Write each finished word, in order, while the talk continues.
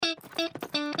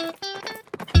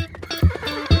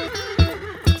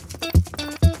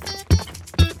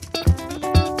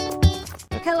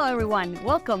Hello, everyone.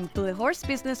 Welcome to the Horse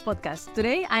Business Podcast.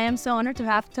 Today, I am so honored to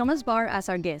have Thomas Baur as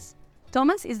our guest.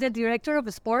 Thomas is the director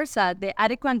of sports at the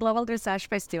Adequan Global Dressage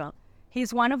Festival. He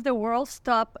is one of the world's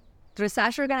top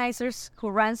dressage organizers who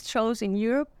runs shows in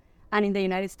Europe and in the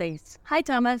United States. Hi,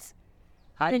 Thomas.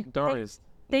 Hi, Doris.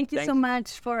 Thank you so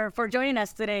much for joining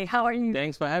us today. How are you?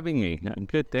 Thanks for having me. I'm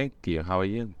good, thank you. How are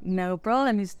you? No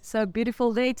problem. It's a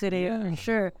beautiful day today, for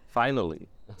sure. Finally.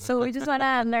 So we just want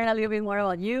to learn a little bit more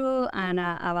about you and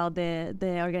about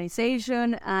the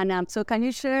organization. And so can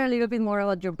you share a little bit more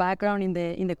about your background in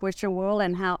the equestrian world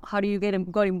and how do you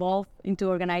got involved into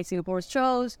organizing horse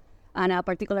shows and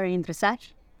particularly in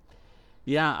dressage?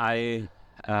 Yeah, I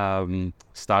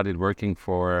started working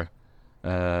for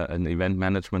an event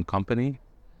management company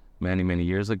many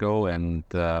years ago, and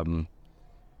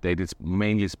they did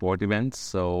mainly sport events.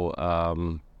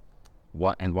 So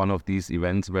one of these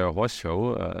events were a horse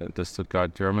show, the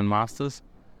Stuttgart German Masters,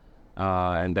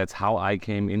 and that's how I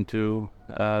came into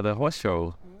the horse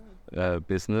show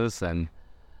business. And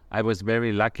I was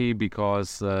very lucky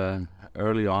because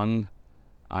early on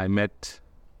I met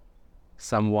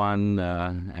someone,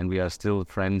 and we are still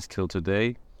friends till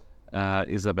today,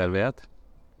 Isabel Wert,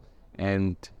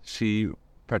 and she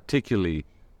particularly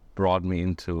brought me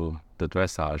into the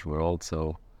dressage world.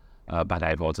 So, but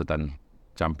I've also done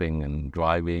jumping and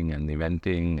driving and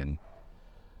eventing, and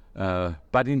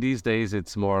but in these days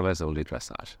it's more or less only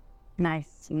dressage.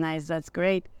 Nice, that's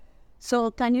great.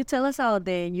 So can you tell us about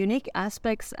the unique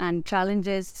aspects and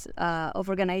challenges of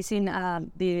organizing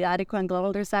the Adequan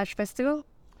Global Dressage Festival?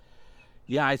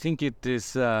 Yeah, I think it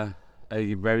is a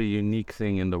very unique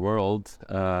thing in the world,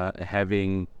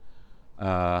 having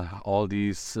all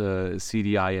these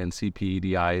CDI and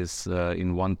CPEDIs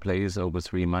in one place over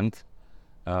 3 months.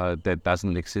 That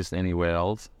doesn't exist anywhere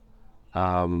else.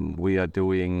 We are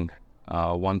doing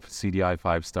one CDI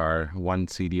 5-star, one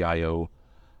CDIO,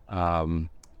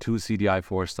 2 CDI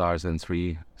 4-stars, and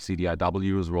 3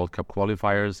 CDIWs, World Cup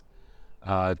qualifiers,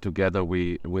 together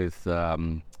with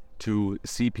 2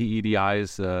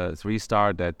 CPEDIs,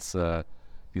 3-star. That's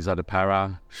these are the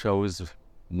para shows.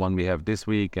 One we have this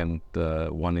week and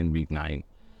one in week 9.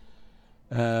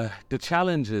 The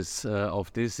challenges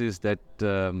of this is that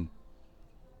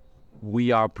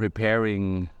we are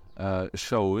preparing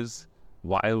shows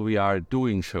while we are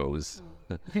doing shows.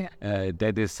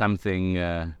 That is something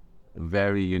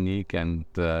very unique, and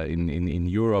in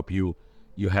Europe you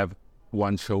have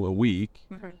one show a week,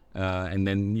 and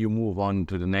then you move on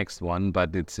to the next one,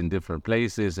 but it's in different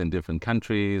places, in different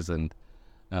countries, and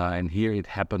here it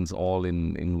happens all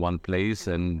in one place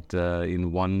and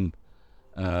in one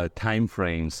time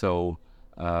frame. So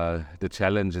the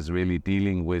challenge is really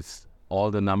dealing with all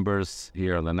the numbers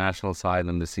here on the national side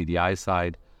and the CDI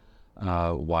side,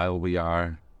 while we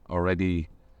are already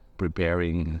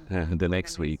preparing the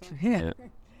next week.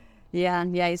 Yeah,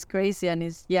 it's crazy, and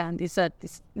it's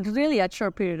really a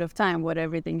short period of time where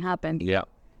everything happened. Yeah.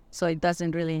 So it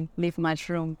doesn't really leave much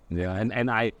room. Yeah, and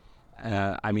I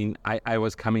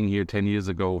was coming here 10 years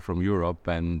ago from Europe,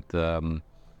 and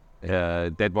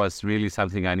that was really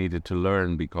something I needed to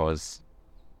learn, because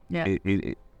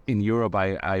in Europe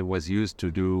I was used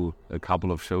to do a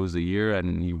couple of shows a year,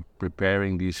 and you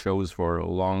preparing these shows for a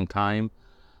long time,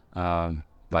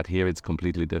 but here it's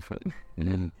completely different.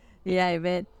 Yeah, I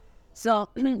bet. So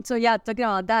yeah, talking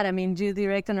about that, I mean, you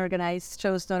direct and organize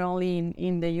shows not only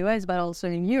in the US but also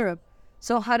in Europe.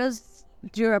 So how does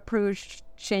your approach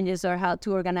changes, or how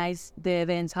to organize the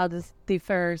events? How does it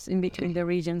differs in between the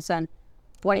regions, and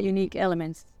what unique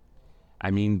elements? I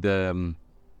mean,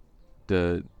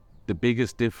 the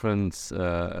biggest difference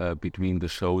between the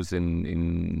shows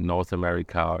in North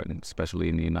America, and especially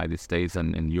in the United States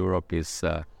and in Europe, is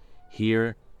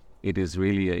here it is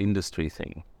really an industry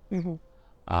thing.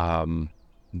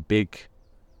 Big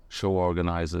show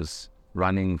organizers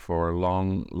running for a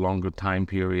longer time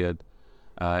period,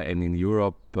 and in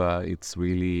Europe it's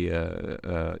really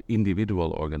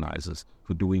individual organizers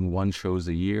who doing one shows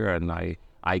a year, and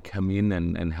I come in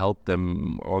and help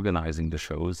them organizing the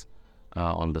shows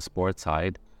on the sports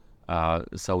side.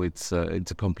 So it's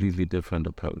a completely different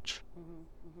approach.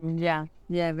 Yeah,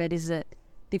 that is a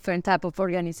different type of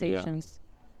organizations.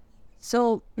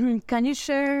 So can you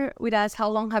share with us how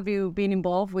long have you been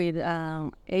involved with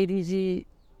AGDF,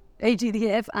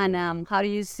 and how do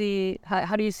you see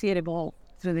it evolve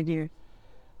through the year?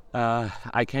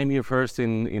 I came here first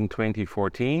in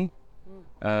 2014.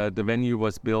 The venue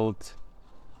was built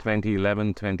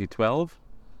 2011, 2012,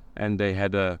 and they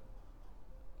had a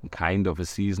kind of a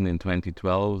season in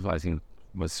 2012. I think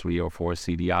it was 3 or 4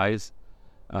 CDIs.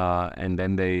 And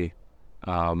then they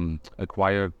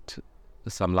acquired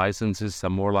some licenses,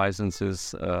 some more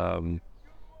licenses.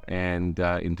 And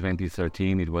in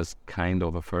 2013, it was kind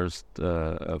of a first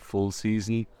full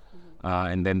season.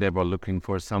 And then they were looking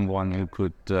for someone who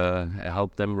could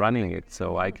help them running it.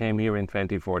 So I came here in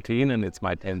 2014, and it's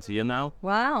my 10th year now.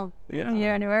 Wow. Yeah.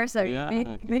 Your anniversary.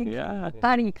 Yeah. Big Yeah.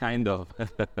 party. Kind of.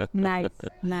 Nice.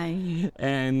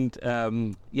 And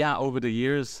over the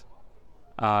years,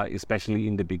 especially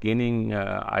in the beginning,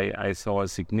 I saw a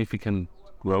significant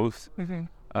growth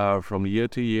from year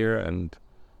to year, and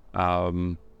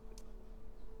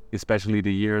especially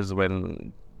the years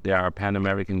when there are Pan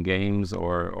American Games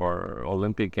or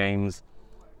Olympic Games,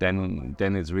 then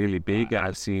it's really big.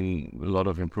 I've seen a lot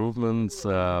of improvements.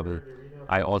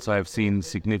 I also have seen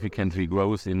significantly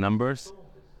growth in numbers.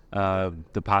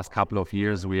 The past couple of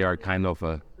years, we are kind of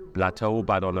a plateau,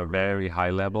 but on a very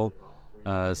high level.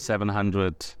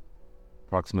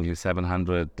 Approximately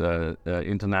 700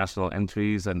 international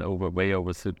entries, and way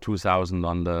over 2,000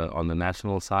 on the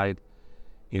national side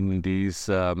in these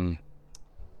 3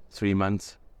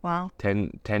 months. Wow.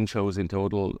 10 shows in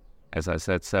total. As I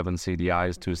said, 7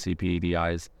 CDIs, 2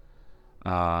 CPEDIs.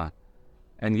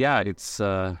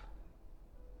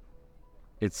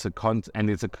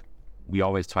 We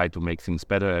always try to make things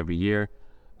better every year.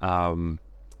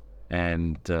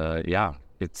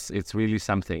 It's really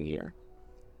something here.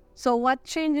 So what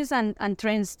changes and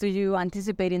trends do you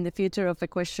anticipate in the future of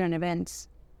equestrian events?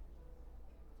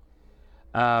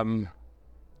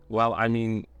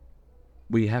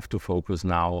 We have to focus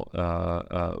now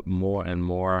more and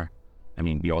more.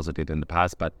 We also did in the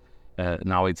past, but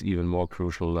now it's even more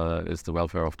crucial is the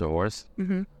welfare of the horse.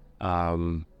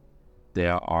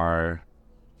 There are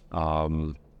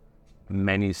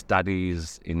many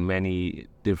studies in many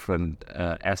different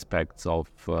aspects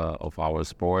of our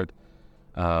sport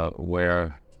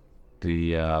where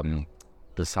the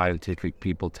scientific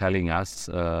people telling us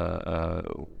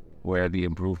where the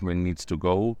improvement needs to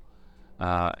go.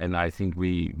 And I think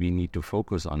we need to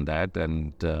focus on that,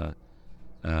 and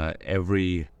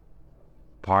every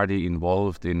party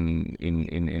involved in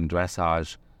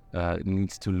dressage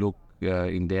needs to look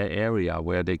in their area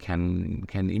where they can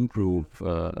improve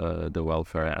the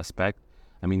welfare aspect.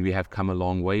 We have come a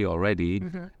long way already.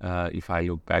 If I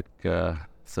look back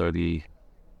 30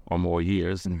 or more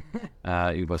years,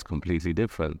 it was completely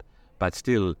different. But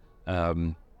still,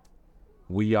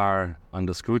 we are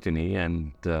under scrutiny,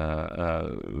 and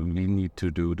we need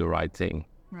to do the right thing.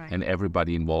 Right. And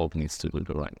everybody involved needs to do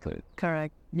the right thing.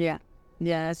 Correct. Yeah.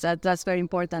 That's very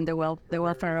important. The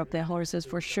welfare of the horses,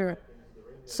 for sure.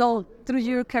 So through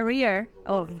your career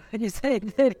of, you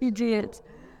said 30 years,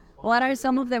 what are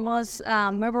some of the most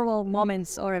memorable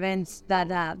moments or events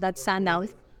that stand out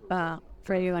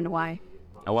for you, and why?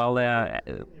 Well, there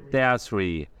are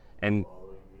 3, and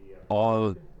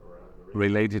all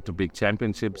related to big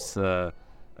championships.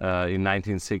 In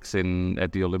 1906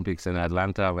 at the Olympics in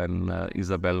Atlanta, when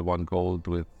Isabel won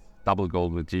double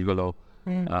gold with Gigolo.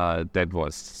 That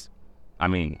was,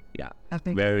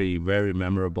 very, very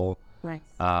memorable. Nice.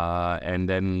 And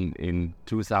then in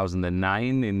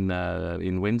 2009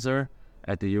 in Windsor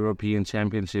at the European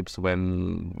Championships,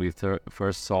 when we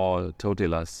first saw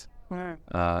Totilas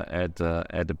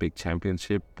at a big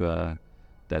championship,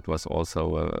 that was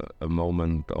also a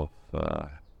moment of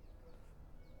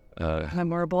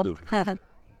memorable.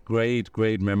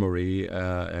 great memory,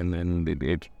 and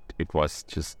it was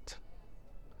just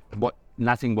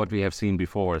nothing what we have seen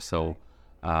before. So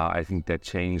I think that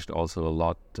changed also a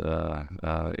lot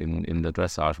in the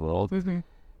dressage world.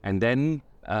 And then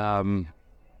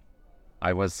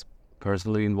I was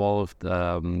personally involved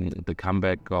the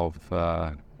comeback of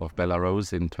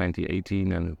Belarus in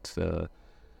 2018, and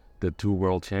the 2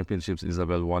 world championships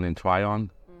Isabel won in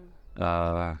Tryon.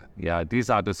 These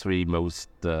are the 3 most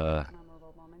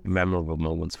memorable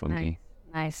moments for me.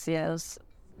 Nice, yes,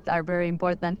 are very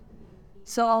important.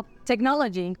 So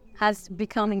technology has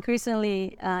become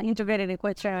increasingly integrated in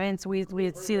equestrian events. We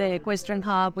see the equestrian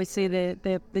hub, we see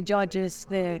the judges,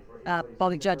 the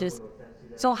public judges.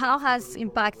 So how has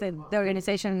impacted the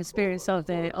organization and experience of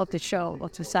the show,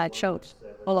 of the side shows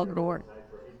all over the world?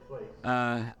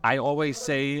 I always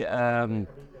say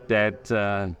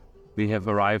that we have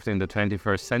arrived in the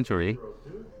 21st century,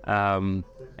 and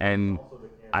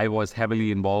I was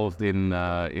heavily involved in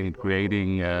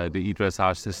creating the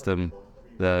e-dressage system,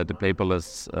 the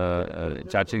paperless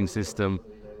judging system.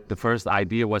 The first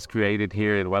idea was created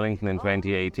here in Wellington in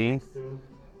 2018,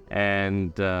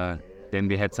 and then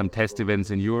we had some test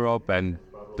events in Europe, and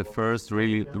the first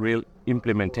real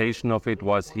implementation of it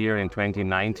was here in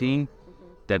 2019.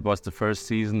 That was the first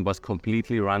season, was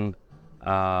completely run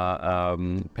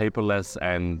paperless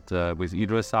and with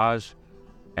e-dressage.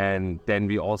 And then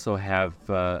we also have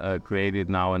created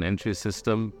now an entry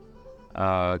system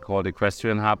called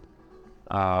Equestrian Hub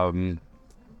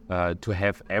to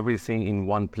have everything in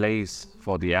one place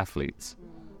for the athletes.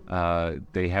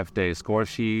 They have their score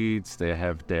sheets, they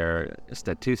have their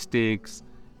statistics,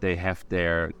 they have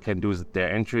can do their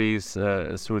entries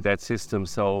through that system.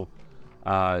 So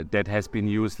that has been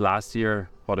used last year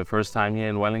for the first time here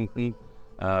in Wellington,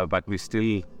 but we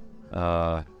still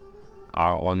are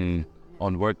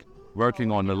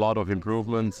working on a lot of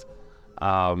improvements.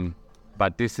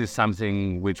 But this is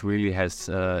something which really has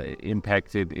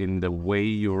impacted in the way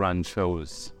you run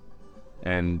shows.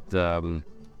 And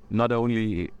not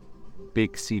only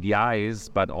big CDIs,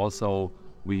 but also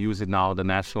we use it now on the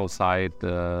national side.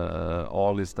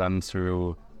 All is done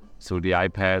through the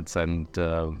iPads, and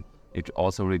it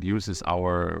also reduces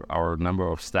our number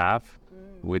of staff,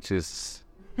 which is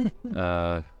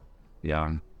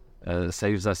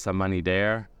saves us some money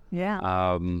there.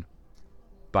 Yeah.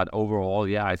 But overall,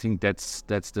 I think that's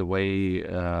the way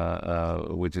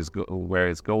which is where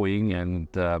it's going, and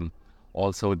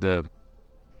also the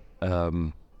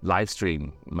live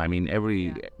stream. I mean,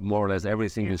 more or less every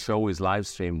single show is live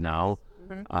streamed now,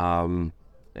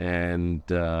 and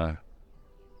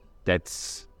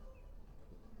that's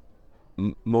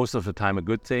most of the time a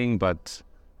good thing, but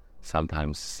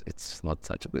sometimes it's not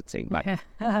such a good thing. But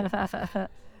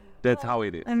that's how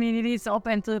it is. I mean, it is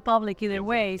open to the public either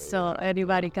way, so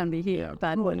anybody can be here.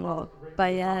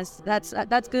 But yes, that's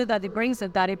good that it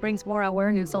brings more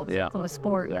awareness of the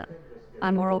sport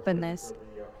and more openness.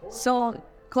 So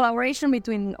collaboration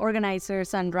between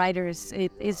organizers and riders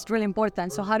is really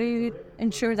important. So how do you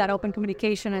ensure that open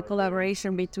communication and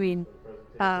collaboration between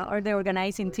or the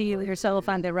organizing team, yourself,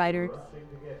 and the rider?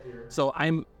 So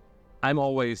I'm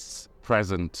always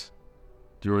present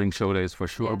during show days for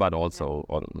sure, but also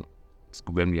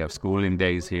when we have schooling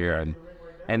days here,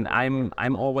 and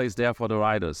I'm always there for the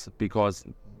riders because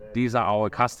these are our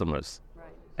customers,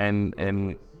 and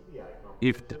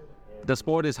if the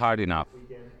sport is hard enough,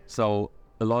 so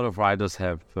a lot of riders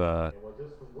have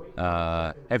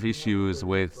issues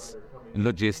with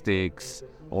logistics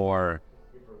or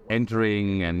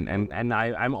entering, and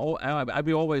I'll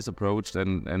be always approached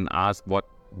and asked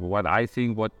what I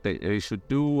think what they should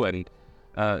do. And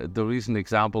the recent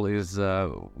example is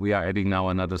we are adding now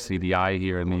another CDI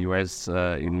here in the US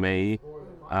in May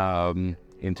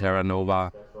in Terra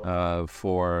Nova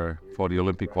for the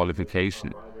Olympic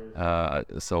qualification.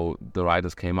 So the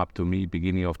riders came up to me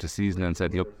beginning of the season and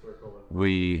said, look,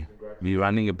 we're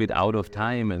running a bit out of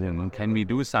time, and can we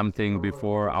do something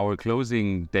before our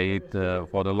closing date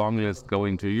for the long list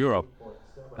going to Europe?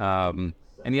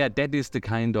 And that is the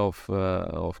kind of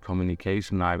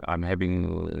communication I'm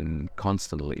having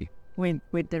constantly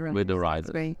with the riders.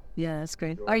 That's great. Yeah, that's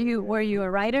great. Were you a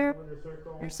rider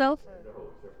yourself?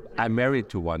 I'm married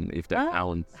to one, if that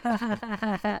counts.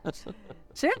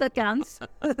 Sure, that counts.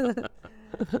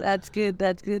 That's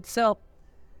good. So,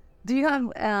 do you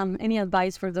have any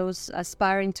advice for those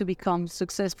aspiring to become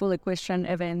successful equestrian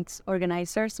events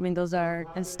organizers? I mean, those are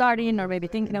starting or maybe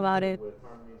thinking about it.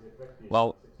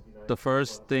 Well, the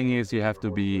first thing is you have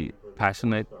to be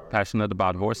passionate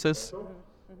about horses,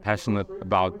 passionate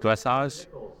about dressage,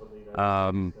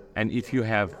 and if you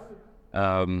have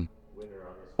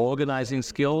organizing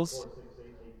skills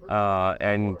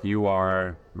and you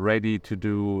are ready to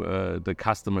do the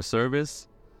customer service,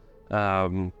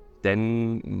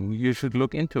 then you should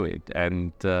look into it.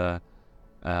 And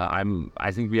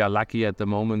I think we are lucky at the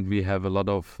moment. We have a lot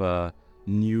of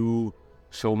new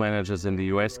show managers in the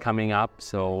US coming up,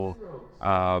 so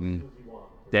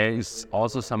there is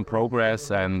also some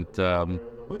progress, and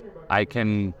I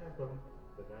can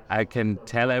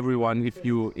tell everyone, if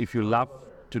you love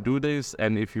to do this,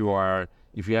 and if you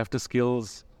have the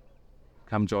skills,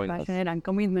 come join us. Passionate and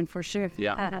commitment for sure.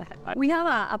 Yeah. We have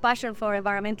a passion for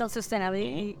environmental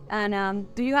sustainability,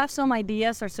 and do you have some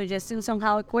ideas or suggestions on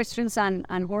how equestrians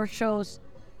and horse shows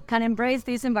can embrace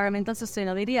this environmental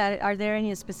sustainability? Are there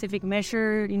any specific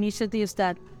initiatives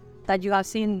that you have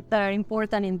seen that are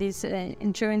important in this,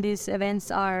 ensuring these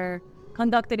events are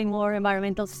conducted in more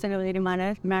environmental sustainability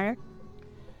manner?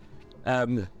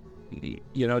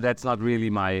 That's not really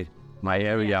my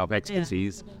area of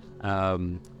expertise,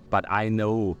 but I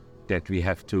know that we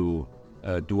have to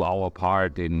do our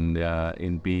part in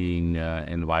being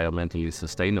environmentally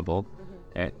sustainable,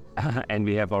 and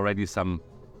we have already some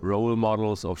role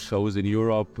models of shows in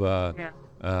Europe.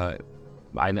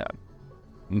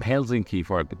 Helsinki,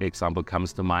 for example,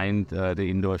 comes to mind. The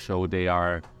indoor show, they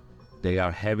are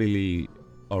heavily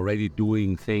already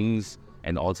doing things,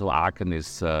 and also Aachen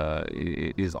is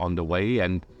on the way.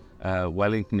 And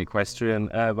Wellington International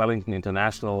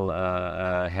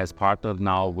has partnered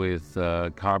now with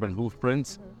Carbon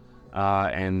Hoofprints,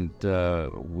 and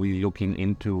we're looking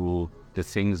into the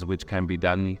things which can be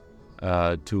done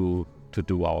to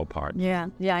do our part. Yeah,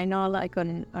 I know. Like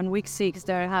on week 6,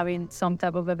 they're having some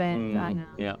type of event.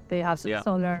 They have some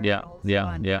solar.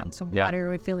 And some water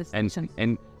refill stations.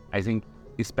 And I think,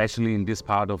 especially in this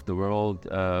part of the world,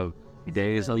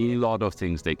 there is a lot of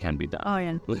things they can be done. Oh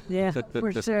yeah,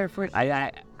 for sure.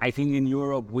 I think in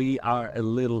Europe we are a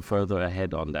little further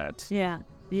ahead on that.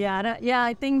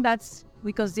 I think that's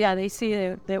because they see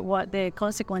the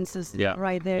consequences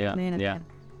right there. They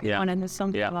want to do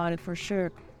something about it for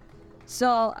sure.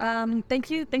 So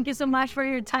thank you so much for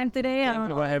your time today. Thank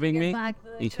you for having me.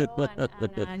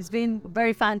 It's been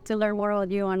very fun to learn more about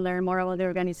you and learn more about the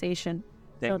organization.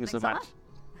 Thank you so much.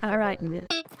 All right.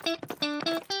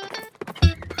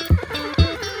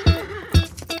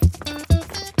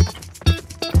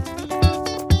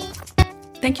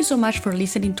 Thank you so much for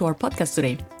listening to our podcast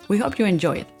today. We hope you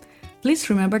enjoy it. Please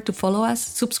remember to follow us,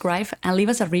 subscribe, and leave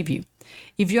us a review.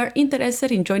 If you are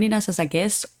interested in joining us as a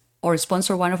guest or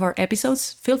sponsor one of our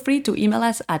episodes, feel free to email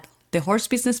us at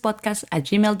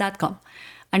thehorsebusinesspodcast@gmail.com.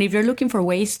 And if you're looking for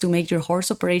ways to make your horse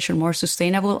operation more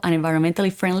sustainable and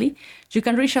environmentally friendly, you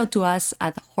can reach out to us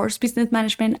at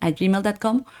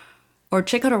horsebusinessmanagement@gmail.com or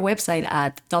check out our website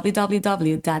at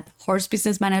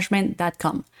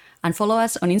www.horsebusinessmanagement.com and follow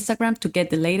us on Instagram to get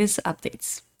the latest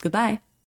updates. Goodbye.